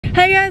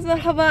هاي جايز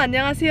مرحبا،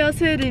 안녕하세요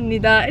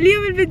سوري입니다.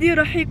 اليوم الفيديو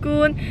راح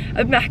يكون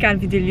قبل ما احكي عن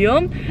فيديو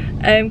اليوم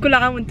كل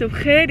عام وانتم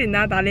بخير،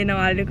 ينعاد علينا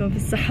وعليكم في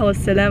الصحة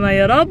والسلامة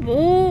يا رب،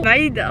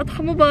 وعيد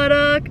أضحى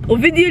مبارك.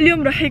 وفيديو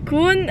اليوم راح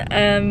يكون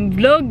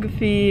فلوج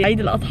في عيد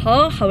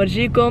الأضحى،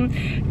 حورجيكم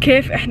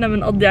كيف احنا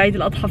بنقضي عيد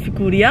الأضحى في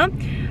كوريا.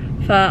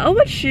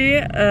 فاول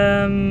شيء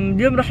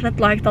اليوم رح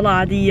نطلع هيك طلعه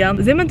عاديه.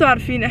 زي ما انتم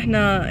عارفين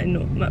احنا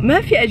انه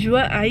ما في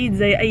اجواء عيد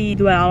زي اي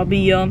دول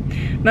عربيه،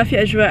 ما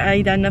في اجواء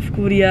عيد عندنا في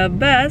كوريا،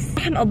 بس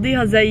رح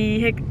نقضيها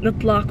زي هيك،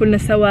 نطلع كلنا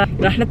سوا،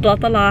 رح نطلع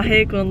طلعه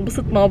هيك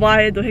وننبسط مع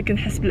بعض وهيك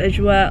نحس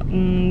بالاجواء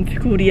في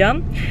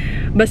كوريا.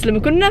 بس لما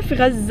كنا في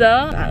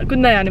غزه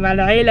كنا يعني مع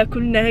العيله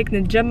كلنا هيك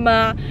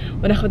نتجمع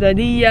وناخذ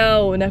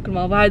عيديه وناكل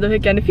مع بعض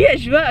وهيك، يعني في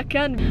اجواء.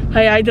 كان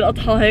هاي عيد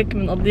الاضحى هيك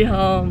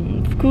بنقضيها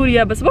في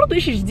كوريا، بس برضه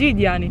اشي جديد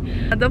يعني.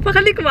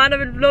 فخليكم معنا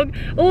بالفلوج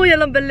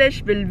ويلا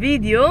نبلش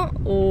بالفيديو.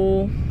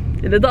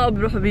 الإضاءة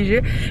بروح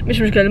وبيجي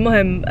مش مشكلة.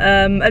 المهم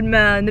قبل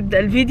ما نبدأ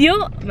الفيديو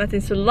ما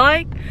تنسوا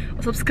اللايك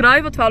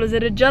وسبسكرايب وتفعلوا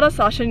زر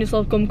الجرس عشان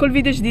يوصلكم كل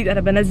فيديو جديد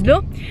أنا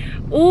بنزله.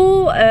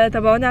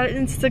 وتابعوني على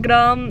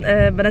الانستغرام،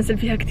 بنزل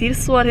فيها كتير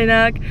صور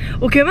هناك.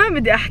 وكمان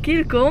بدي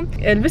أحكي لكم،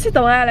 لبست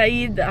أواعي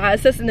العيد على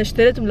أساس إني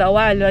اشتريتهم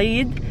لأواعي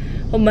العيد،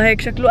 هم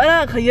هيك شكله.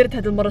 انا غيرت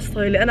هذه المره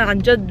ستايلي، انا عن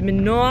جد من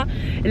النوع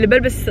اللي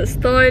بلبس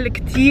ستايل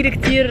كتير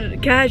كتير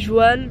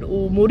كاجوال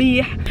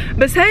ومريح،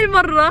 بس هاي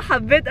المره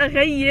حبيت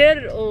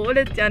اغير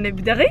وقلت يعني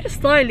بدي اغير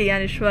ستايلي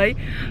يعني شوي.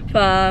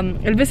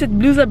 فلبست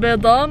بلوزه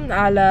بيضاء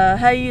على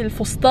هاي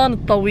الفستان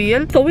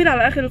الطويل، طويل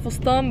على اخر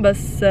الفستان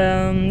بس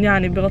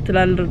يعني بغطي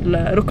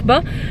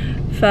للركبه.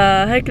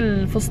 فهيك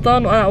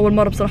الفستان، وانا اول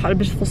مره بصراحه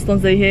البس فستان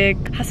زي هيك،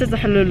 حسيته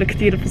حلو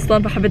كتير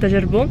الفستان فحبيت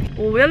اجربه.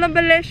 ويلا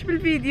نبلش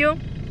بالفيديو.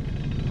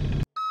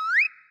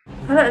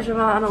 هلا يا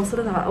جماعة أنا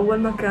وصلت على أول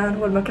مكان،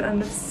 هو المكان أنا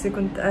نفسي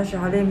كنت أجي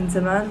عليه من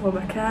زمان. هو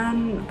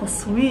مكان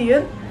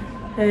تصوير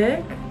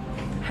هيك،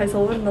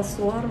 حيصورنا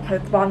صور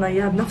وحيطبعنا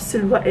إياها بنفس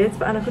الوقت،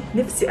 فأنا كنت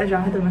نفسي أجي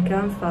على هذا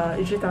المكان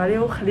فإجيت عليه.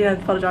 وخلينا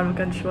نتفرج على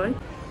المكان شوي.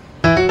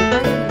 هاي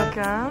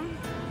المكان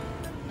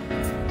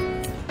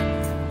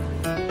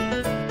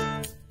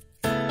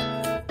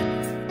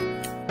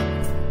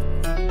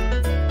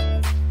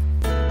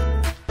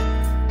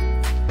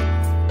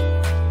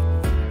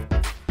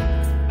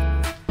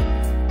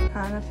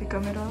في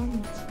كاميرا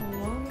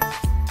نتصور،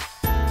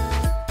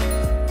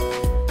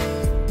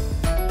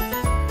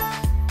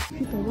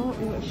 في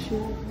طواقي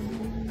واشياء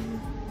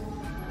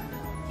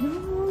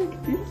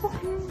كتير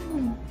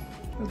فخمة.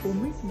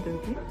 أبومي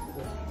صدقني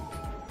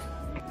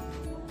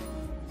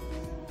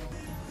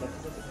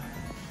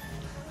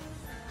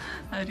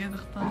هاي رياض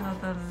اختار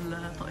هذا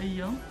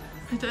الطاقية،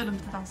 هي تقلم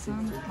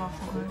بتتعسان بتطلع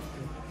فوق هيك.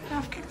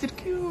 على فكرة كتير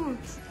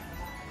كيوت،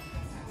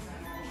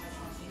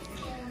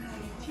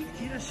 في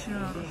كتير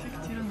اشياء، في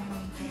كتير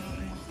انواع.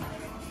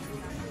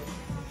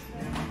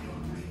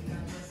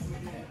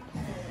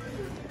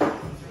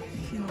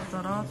 في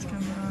نظارات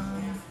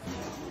كمان.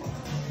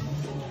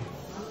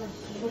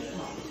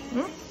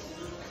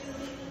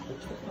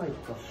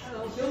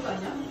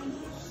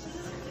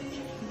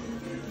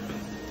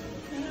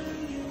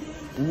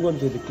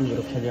 우원재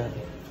느낌으로 켜야 돼.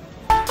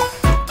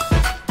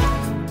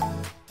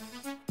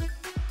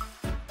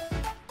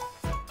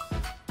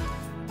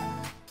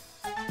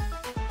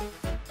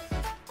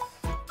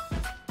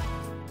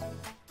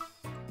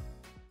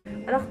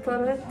 انا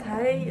اخترت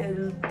هاي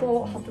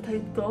الطوق، حطيت هاي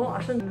الطوق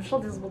عشان مش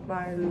راضي يزبط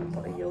معي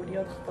الطاقية،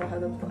 ورياض اختار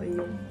هذا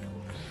الطاقية.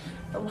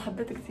 والله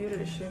حبيت كثير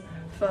الاشي.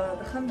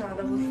 فدخلنا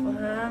على غرفة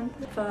هان،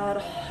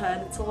 فرح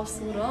نتصور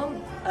صورة.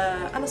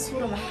 انا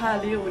الصورة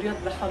لحالي ورياض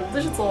لحاله،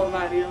 بديش اتصور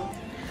مع رياض.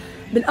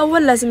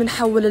 بالاول لازم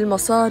نحول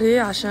المصاري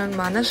عشان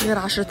معناش غير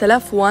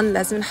 10,000 وون،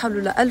 لازم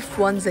نحوله ل 1000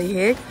 وون زي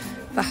هيك.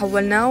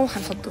 فحولناه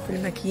وحنحطه في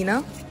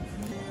الماكينة.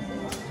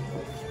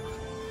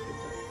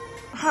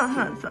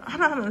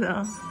 하나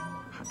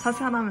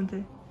자세 하나 하면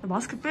돼.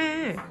 마스크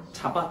빼.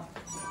 잡아.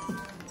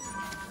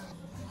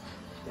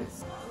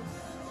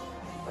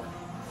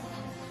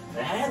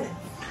 왜?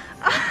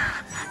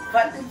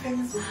 빨리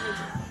펜 쏘지.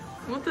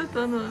 못했다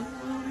너.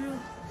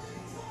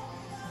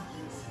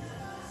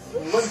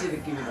 우원재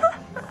느낌이다.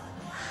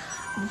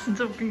 너 진짜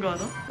웃긴 거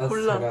알아? 나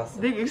골라.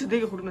 잘했어. 여기서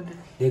 4개 고르면 돼.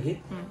 4개?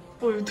 응.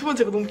 두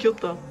번째가 너무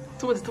귀엽다.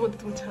 두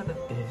번째 하나.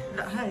 네.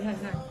 لا هاي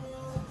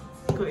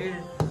كو ايه.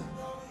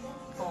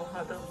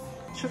 هذا.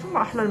 شوفوا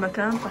ما احلى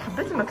المكان،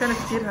 فحبيت المكان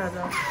كثير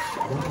هذا.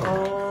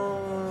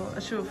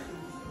 اشوف.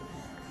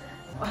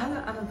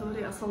 وهلا انا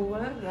دوري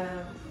اصور.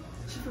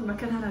 شوف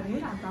المكان هذا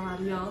غير عن تبع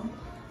رياض،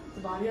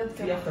 تبع رياض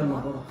كمان في اكثر من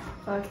غرف،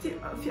 فكثير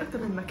في اكثر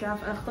من مكان،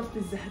 فانا اخترت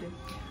الزهري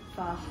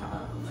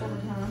فحصور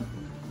هون.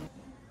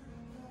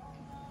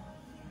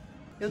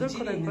 여덟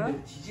건 할 거야?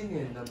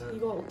 디즈니에 나는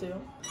이거 어때요?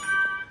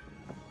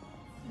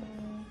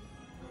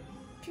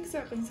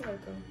 핑크색 할까 흰색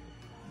할까?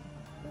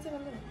 흰색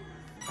할래.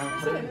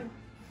 흰색 할래.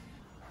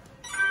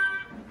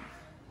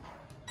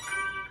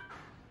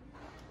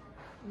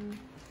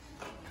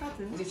 카드.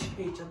 우리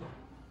집에 있잖아.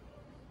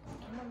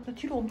 나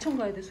뒤로 엄청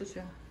가야 돼,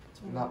 수수야.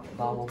 나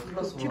원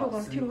플러스 뒤로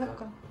가, 뒤로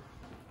할까?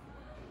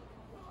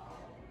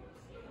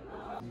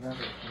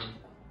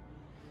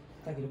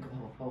 딱 이렇게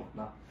봐봐.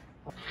 나.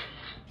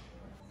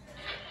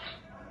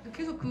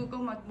 계속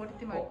그것만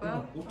머리띠 말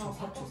거야?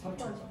 5초,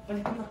 4초.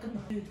 빨리 끝나.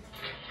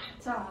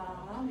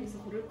 ساعة لسه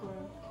هقول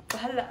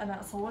هلا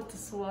انا صورت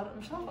الصور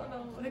مش عارفه انا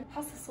هيك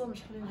حاسه الصور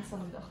مش حلوين اصلا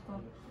بدي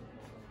اختار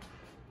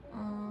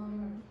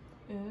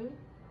ايه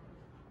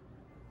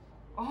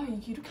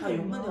이게 이렇게 다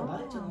연관이야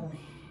말했잖아.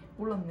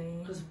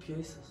 몰랐네. 그래서 비어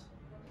있었어.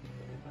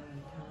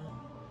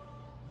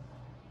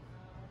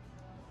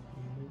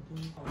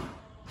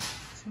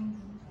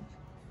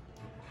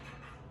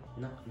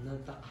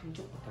 나딱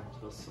한쪽밖에 안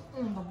찍었어.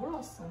 응, 나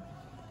몰랐어.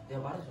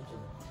 내가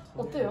말해줬잖아.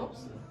 어때요?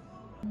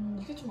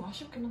 이게 좀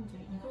아쉽긴 한데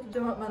이거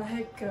ما انا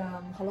هيك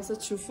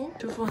خلصت شوفوا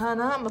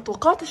هانا ما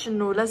توقعتش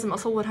انه لازم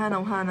اصور هانا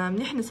وهانا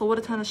منيح اني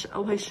صورت هانا الشقه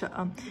وهي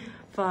الشقه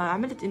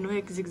فعملت انه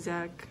هيك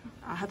زجزاج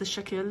على هذا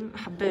الشكل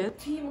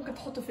حبيت في ممكن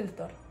تحطوا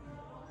فلتر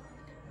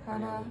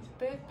هانا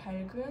حبيت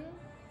밝은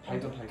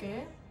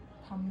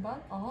반반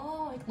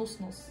هيك نص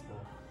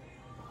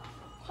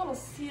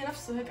خلص هي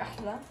نفسه هيك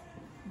احلى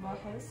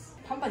بحس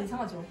반반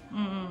이상하죠?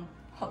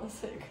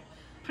 خلص هيك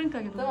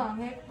برنت طبعا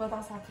هيك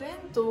بدعس على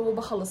برنت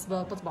وبخلص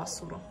بطبع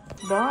الصورة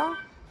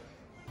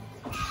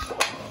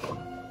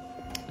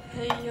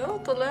هيو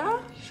طلع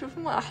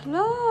شوفوا ما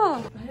احلاه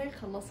هيك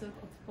خلصت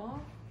اطبع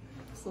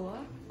صور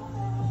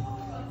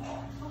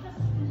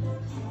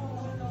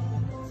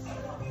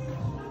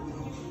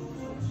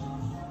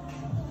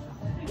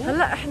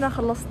هلا احنا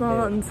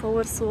خلصنا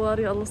نصور صور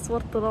يا الله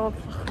الصور طلعوا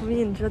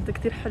فخمين جد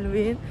كتير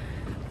حلوين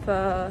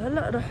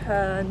فهلا رح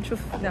نشوف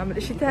نعمل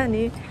اشي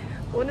تاني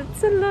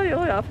ونتسلى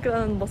على فكرة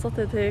انا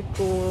انبسطت هيك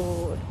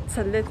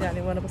وتسليت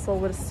يعني وانا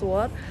بصور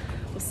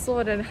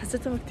الصور يعني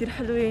حسيتهم كتير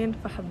حلوين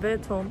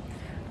فحبيتهم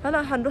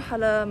هلا حنروح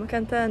على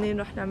مكان تاني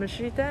نروح نعمل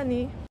شي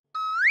تاني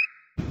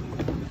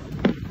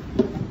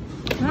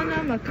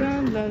هنا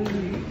مكان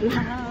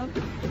للألعاب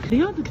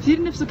رياض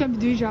كتير نفسه كان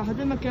بده يجي على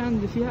هذا المكان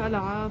اللي فيها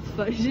ألعاب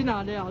فاجينا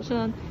عليه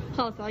عشان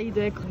خلص عيد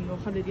هيك انه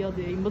خلي رياض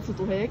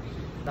ينبسطوا هيك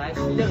나의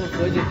실력을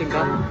보여줄 땐가?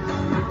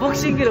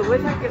 복싱기를 왜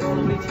샀겠어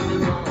우리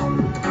집에서.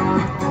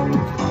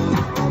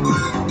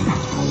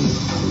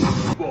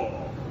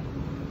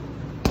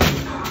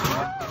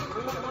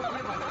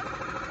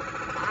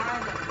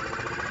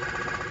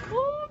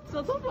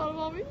 تصور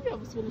 400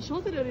 بس والله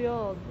شاطر يا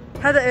رياض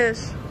هذا ايش؟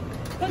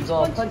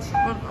 이거 펀치.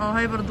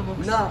 هاي برضه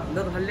بوكس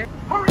나도 할래?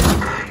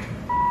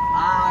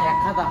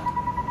 약하다.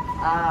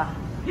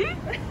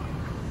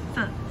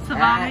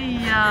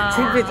 700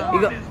 창피해져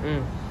이거.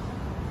 응.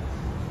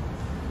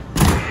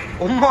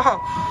 엄마.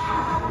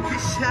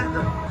 시한다.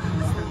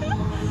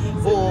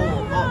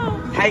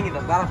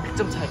 다행이다. 나랑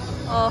 100점 차이.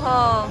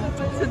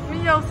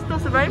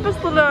 676 بس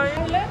طلع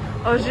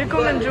اجيكم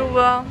من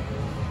جوا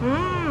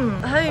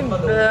هاي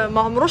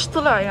ما عمروش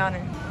طلع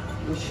يعني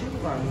이거 쉬운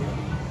거 아니야?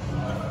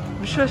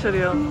 مش فيش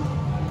رياض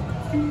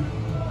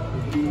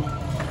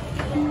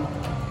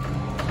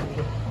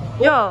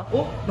يا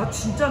나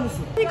진짜 안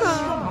했어.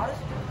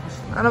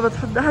 انا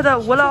بتحدى هذا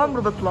ولا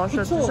عمره بيطلع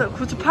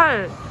كنت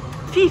بحال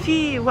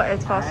في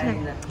وقت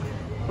فعشان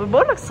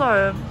بقول لك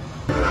صعب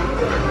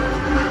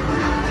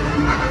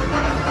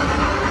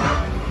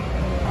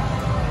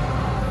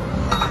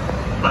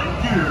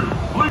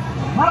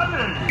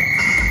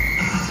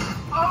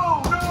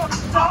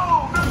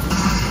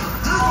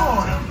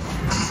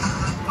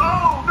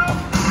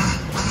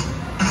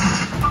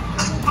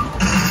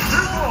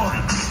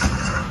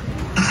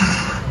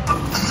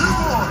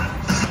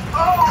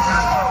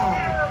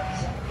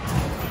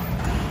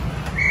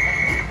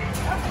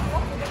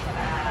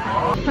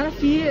هلا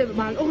في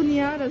مع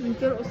الأغنية لازم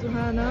ترقصوا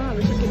هنا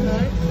على شكل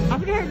هاي على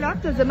فكرة هاي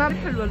لعبتها زمان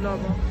حلوة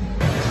اللعبة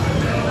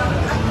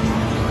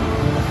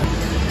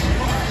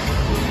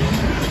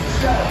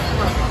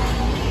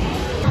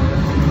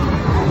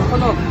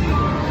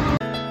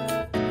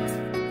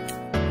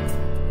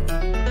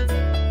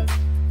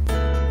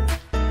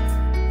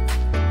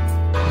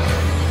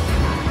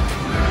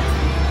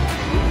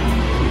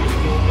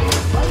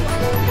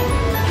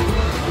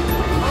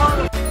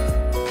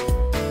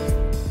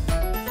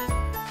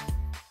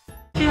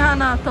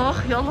أنا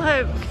طبخ يلا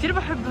هاي كثير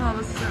بحبها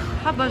بس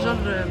حابة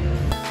أجرب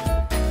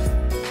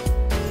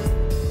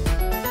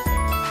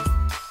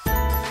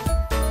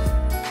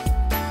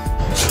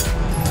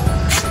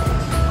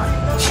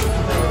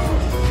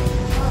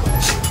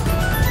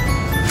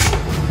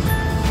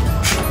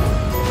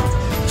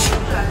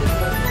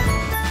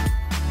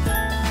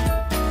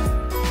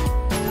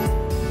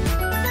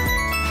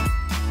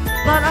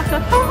난 아까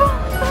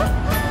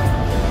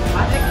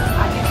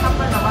아직 한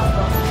발 남았어.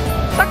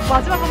 딱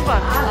마지막 한 발.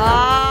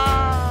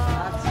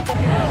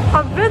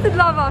 حبيت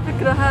اللعبة على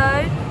فكرة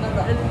هاي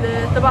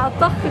تبع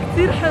الطبخ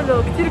كثير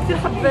حلو كثير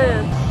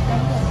حبيت.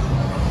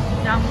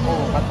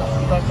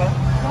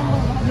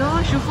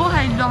 يا شوفوا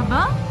هاي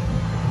اللعبة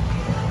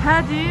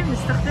هذه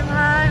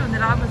بنستخدمها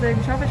ونلعبها زي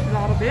مش عارفة ايش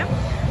بالعربي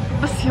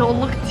بس يا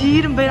الله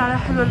كثير مبين عليها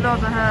حلوة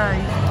اللعبة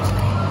هاي.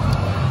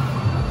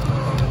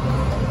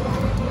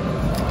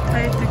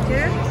 هاي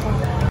التيكت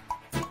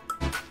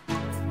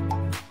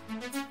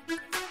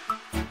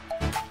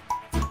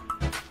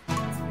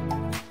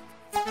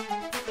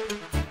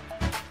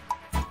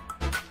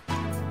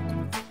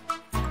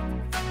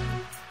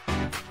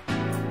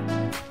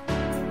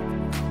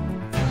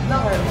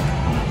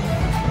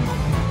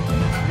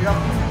오,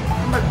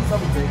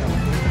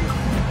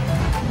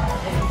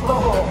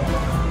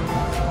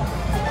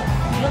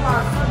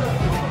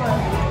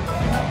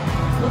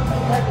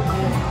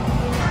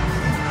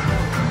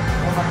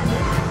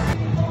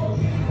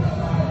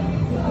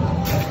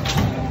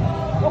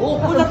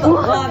 꽂았다.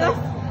 와, 나.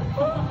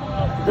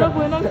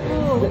 뭐라고 해놨어.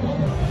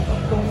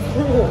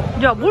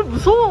 야, 뭘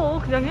무서워.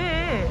 그냥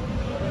해.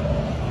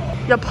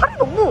 야, 팔이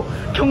너무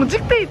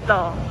경직돼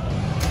있다.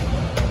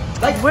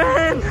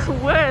 웬.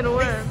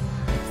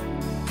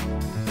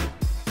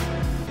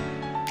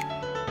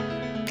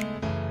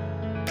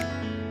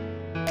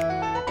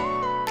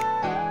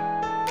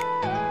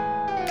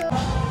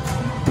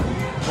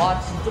 와,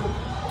 진짜.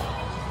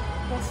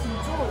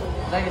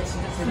 나 이게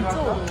진짜 제대로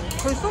할까?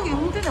 벌써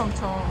يهودي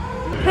엄청.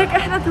 هيك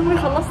احنا توي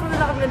خلصنا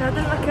نلعب من هذا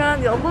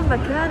المكان. يا الله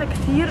المكان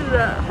كثير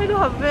حلو.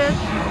 حبيت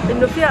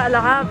انه فيها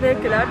العاب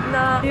هيك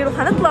لعبنا كثير.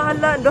 وحنطلع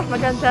هلا نروح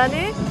مكان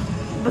ثاني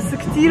بس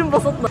كثير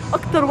انبسطنا.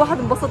 اكثر واحد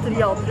انبسط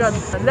رياض جد.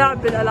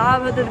 لعب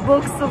بالالعاب هذا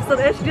البوكس وبصر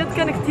ايش. رياض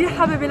كان كثير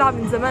حابب يلعب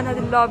من زمان هذه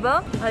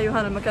اللعبه. ايوه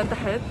هذا المكان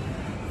تحت.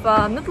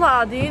 فبنطلع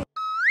قاعدين.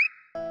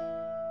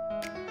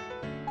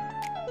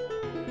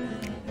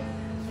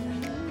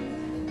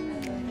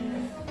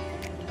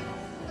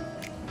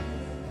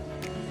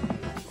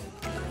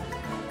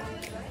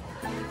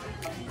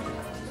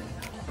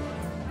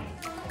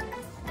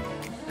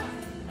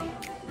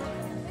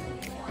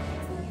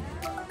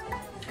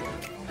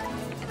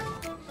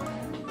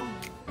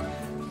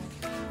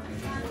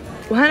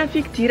 وهنا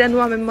في كتير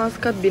انواع من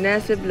ماسكات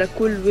بناسب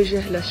لكل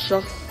وجه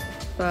للشخص.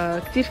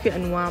 فكتير في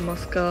انواع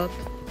ماسكات.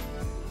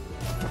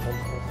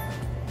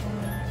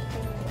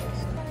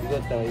 이거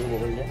있다가 이거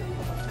먹을래?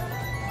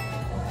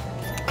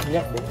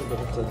 곤약 먹을 거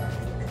없잖아.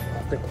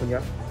 어때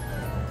곤약?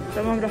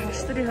 تمام راح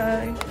اشتري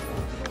هاي.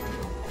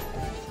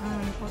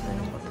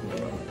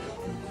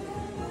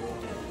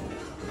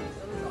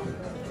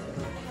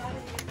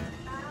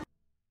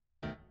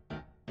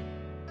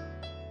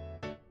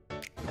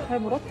 هاي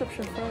مرطب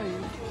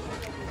شفايف.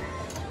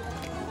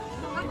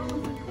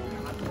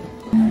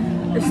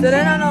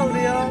 اشترينا انا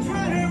ورياض.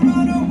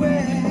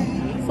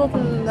 صوت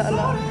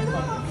الألعاب.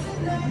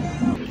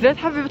 رياض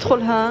حابب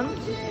يدخل هان.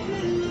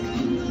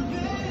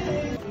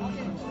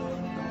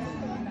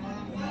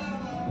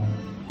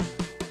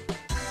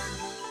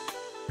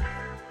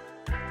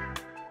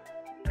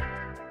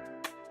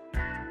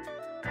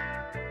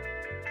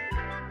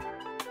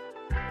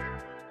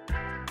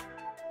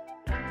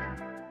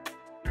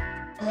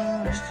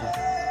 맛있지?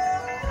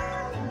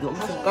 이게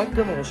엄청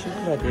깔끔하고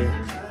심플하게.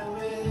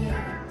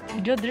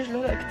 بجد رجله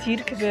هلا كتير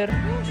كبر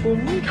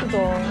ومنيح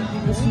خضار.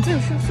 بس انت شو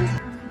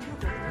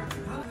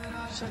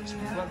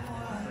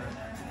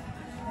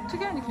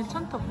특이하니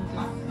괜찮다 근데.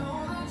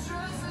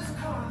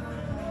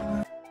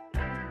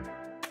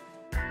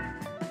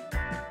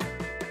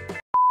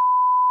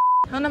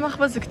 هنا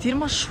مخبز كتير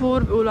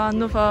مشهور بيقولوا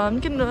عنه.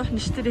 فممكن نروح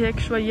نشتري هيك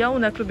شوية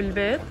وناكله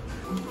بالبيت.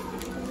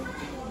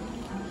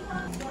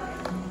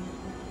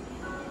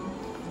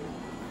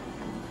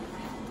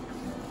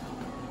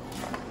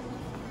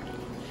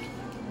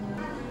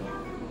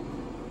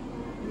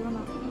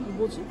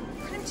 뭐지?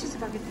 크림치즈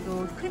바게트. 너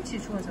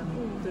크림치즈 좋아하잖아.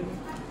 네.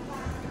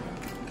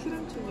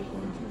 크림치즈 이거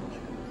엄청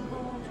맛있어.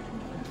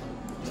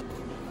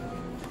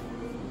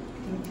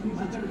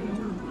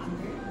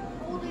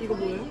 이거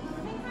뭐예요?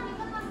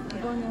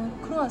 이거는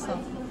크로와상.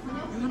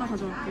 이거 하나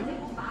가져올게요.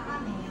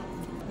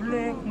 원래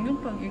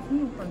공룡빵이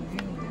공룡빵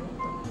유행인데요.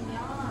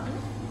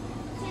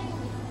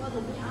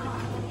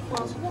 와,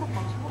 소보로빵.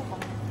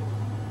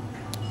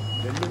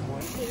 멜론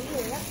뭐야?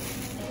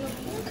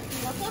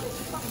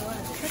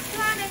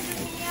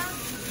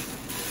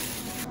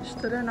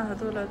 اشترينا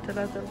هذول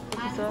الثلاثة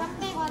الخبزات.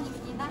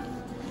 300원입니다.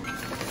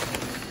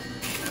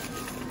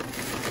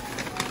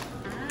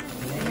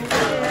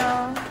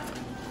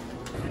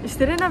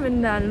 اشترينا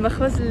من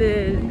المخبز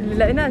اللي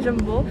لقيناه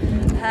جنبه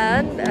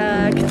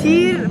هان.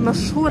 كتير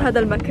مشهور هذا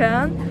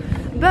المكان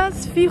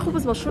بس في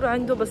خبز مشهور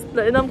عنده بس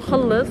لقيناه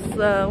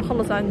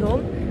مخلص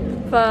عندهم.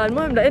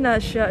 فالمهم لقينا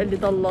اشياء اللي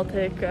ضلت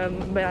هيك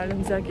بيع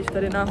المزاكي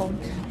اشتريناهم.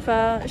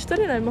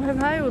 فاشترينا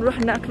المهم هاي ونروح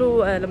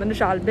ناكله لما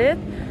نرجع على البيت.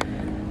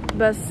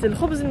 بس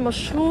الخبز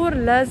المشهور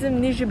لازم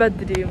نيجي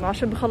بدري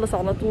عشان بخلص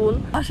على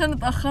طول. عشان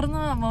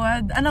تاخرنا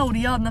موعد انا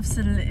ورياض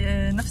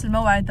نفس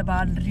الموعد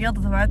تبع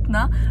الرياضه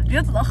تبعتنا.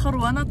 رياض تاخر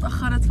وانا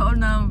تاخرت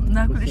فقلنا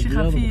ناكل اشي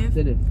خفيف.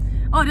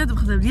 رياض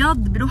بختلف. رياض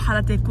بيروح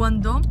على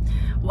تايكوندو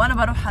وانا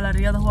بروح على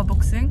الرياضه هو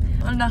بوكسينج.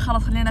 قلنا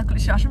خلص خلينا ناكل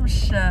اشي عشان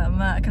مش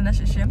ما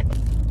اكلناش اشي.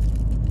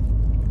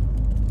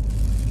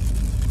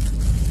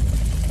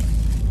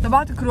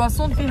 تبعت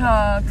كرواسون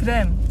فيها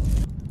كريم.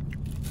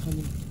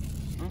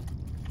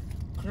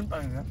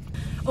 크림빵이야?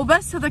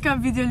 وبس هذا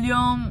كان فيديو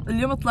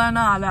اليوم طلعنا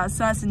على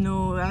اساس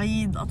انه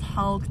عيد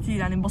اضحى وكثير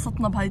يعني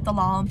انبسطنا بهاي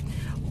الطلعه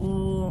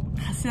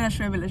وحسينا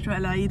شوي بالاجواء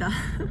العيدة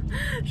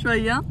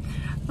شوية،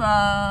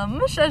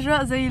 فمش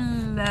اجواء زي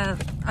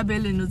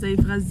قبل انه زي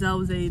في غزة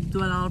وزي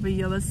الدول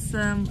العربية، بس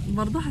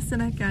برضه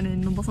حسينا هيك يعني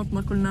انه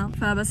انبسطنا كلنا.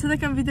 فبس هذا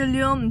كان فيديو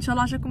اليوم، ان شاء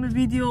الله عجبكم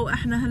الفيديو.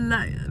 واحنا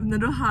هلا بدنا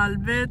نروح على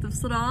البيت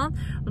بسرعة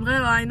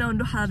ونغير وعينا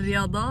ونروح على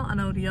الرياضة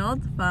انا ورياض.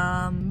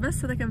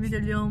 فبس هذا كان فيديو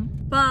اليوم،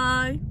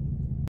 باي.